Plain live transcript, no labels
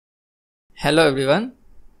Hello everyone.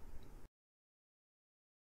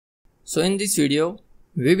 So in this video,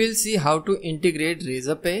 we will see how to integrate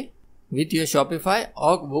Razorpay with your Shopify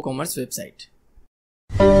or WooCommerce website.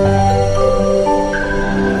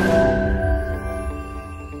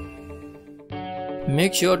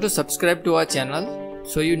 Make sure to subscribe to our channel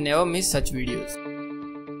so you never miss such videos.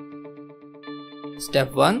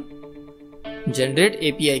 Step 1. Generate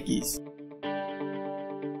API keys.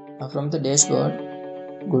 Now from the dashboard,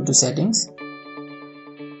 go to Settings,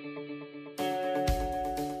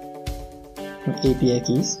 API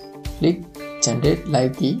keys, click Generate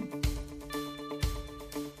Live Key.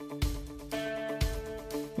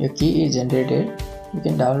 Your key is generated. You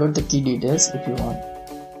can download the key details if you want.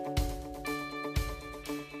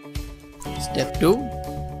 Step 2.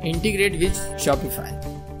 Integrate with Shopify.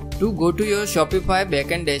 To go to your Shopify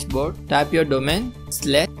backend dashboard, type your domain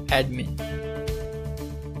 /admin.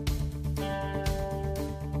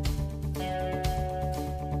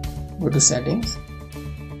 Go to Settings,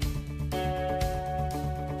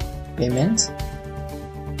 Payments,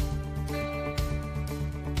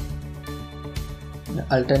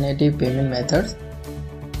 Alternative payment methods.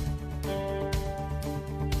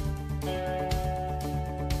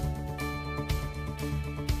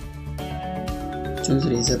 Choose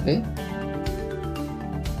Razorpay.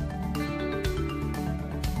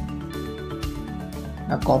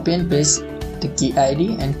 Now copy and paste the key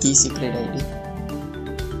ID and key secret ID.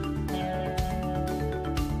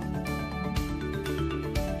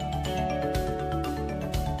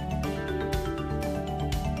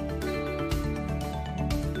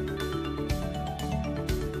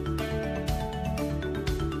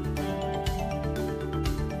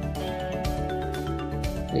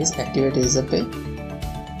 Please activate Razorpay.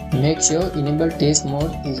 Make sure enable test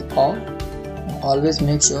mode is off. Always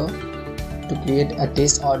make sure to create a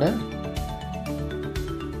test order.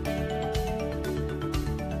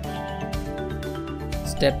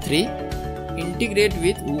 Step 3. Integrate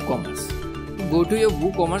with WooCommerce. Go to your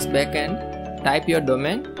WooCommerce backend, type your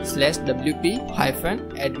domain /wp-admin.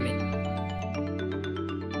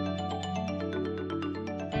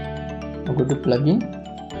 Go to plugin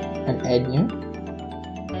and add new.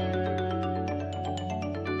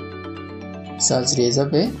 Search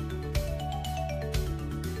Razorpay.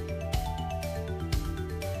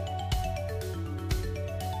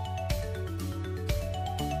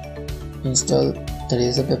 Install the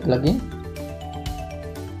Razorpay plugin.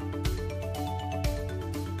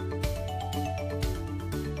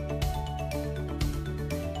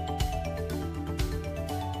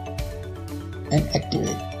 And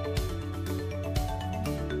activate.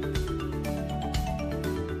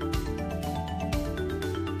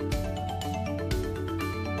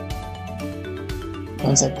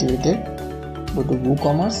 Once activated, go to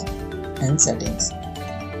WooCommerce and Settings.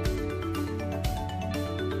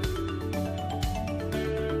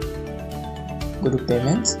 Go to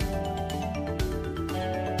Payments.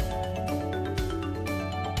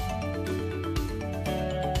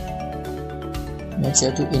 Make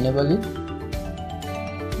sure to enable it.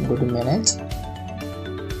 Go to Manage.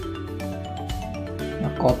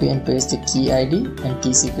 Now copy and paste the key ID and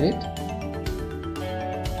key secret.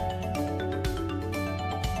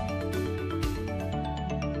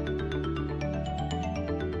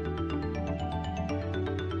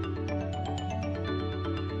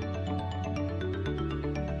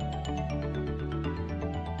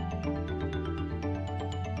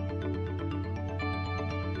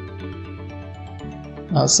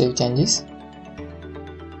 Now save changes.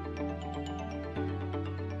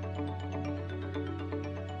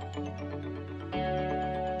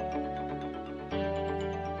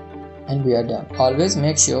 And we are done. Always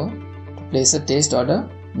make sure to place a test order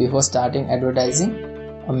before starting advertising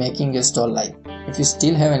or making your store live. If you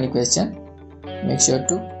still have any question, make sure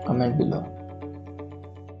to comment below.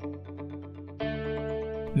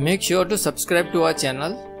 Make sure to subscribe to our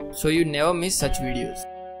channel so you never miss such videos.